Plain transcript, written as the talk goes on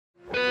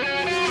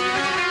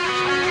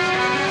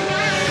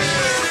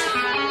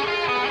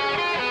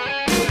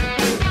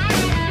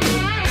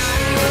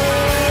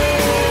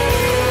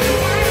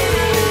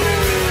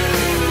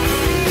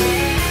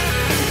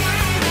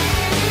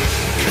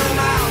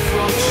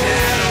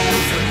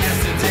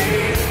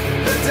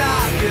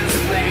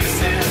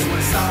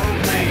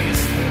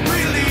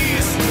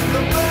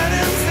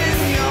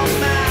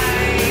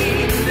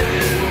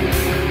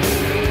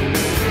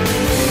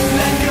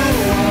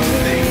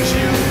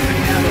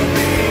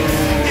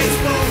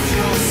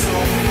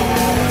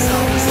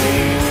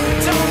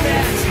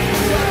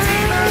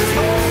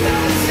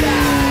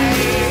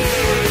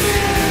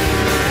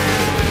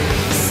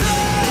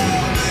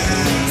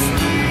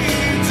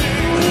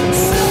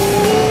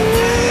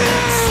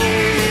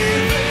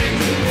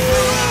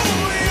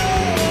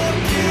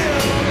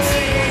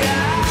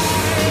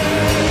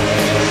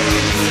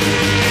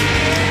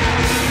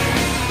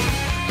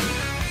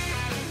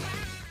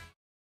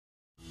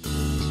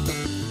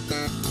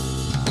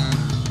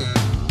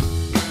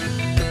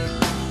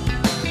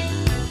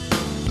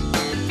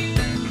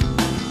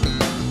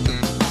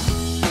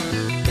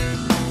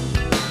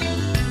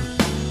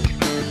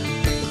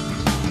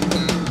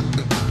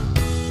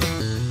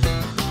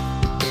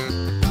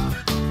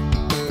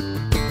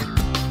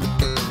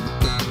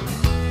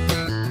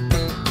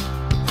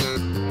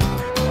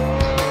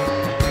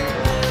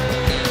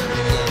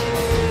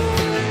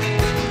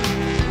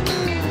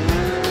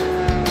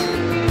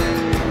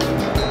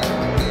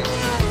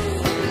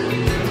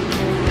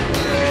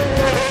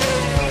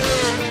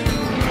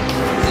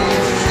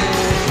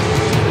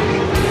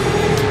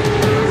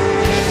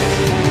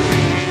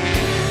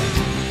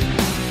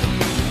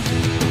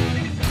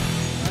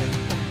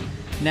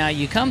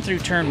you come through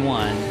turn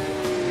 1,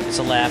 it's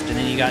a left, and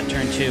then you got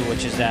turn 2,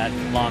 which is that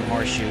long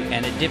horseshoe,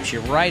 and it dips you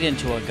right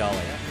into a gully.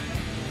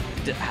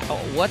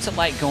 What's it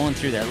like going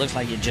through there? It looks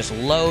like it just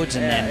loads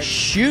and then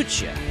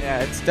shoots you. Yeah,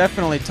 it's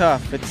definitely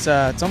tough. It's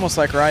almost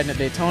like riding at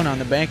Daytona on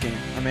the banking.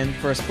 I mean,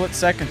 for a split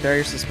second there,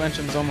 your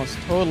suspension's almost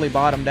totally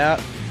bottomed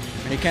out,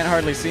 and you can't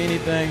hardly see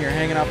anything. You're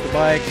hanging off the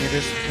bike, and you're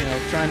just, you know,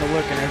 trying to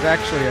look, and there's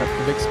actually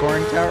a big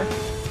scoring tower.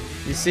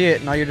 You see it,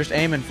 and all you're just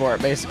aiming for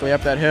it, basically,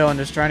 up that hill, and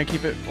just trying to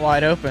keep it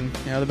wide open,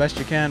 you know, the best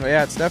you can. But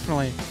yeah, it's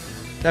definitely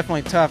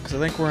tough, because I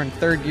think we're in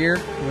 3rd gear,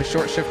 and we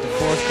short shift to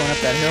 4th going up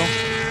that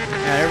hill.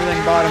 And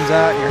everything bottoms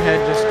out, and your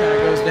head just kind of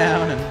goes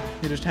down,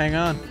 and you just hang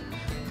on.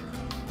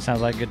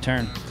 Sounds like a good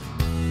turn.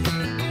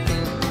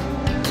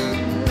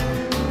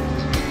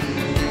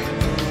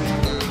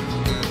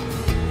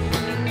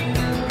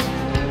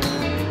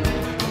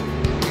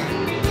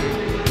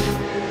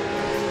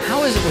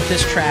 How is it with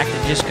this track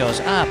that just goes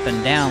up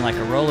and down like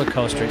a roller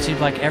coaster? It seems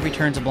like every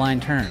turn's a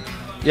blind turn.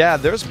 Yeah,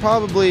 there's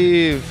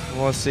probably,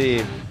 let's see,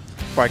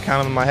 if I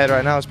count them in my head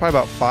right now, it's probably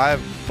about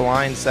 5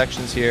 blind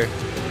sections here.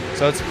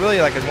 So it's really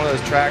like one of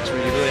those tracks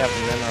where you really have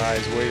to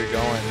memorize where you're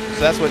going.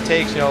 So that's what it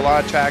takes, you know, a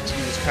lot of tracks you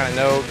just kind of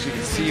know because you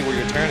can see where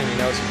you're turning, you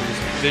know, so you can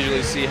just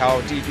visually see how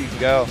deep you can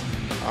go.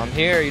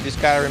 Here, you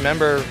just got to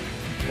remember,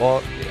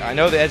 well, I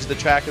know the edge of the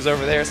track is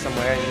over there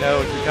somewhere, and you know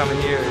if you're coming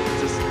here,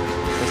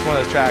 it's one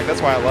of those tracks.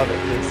 That's why I love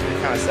it, because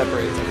it kind of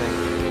separates, I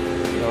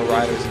think, you know,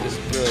 riders. It just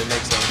really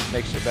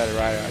makes you a better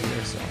rider out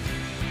here. So.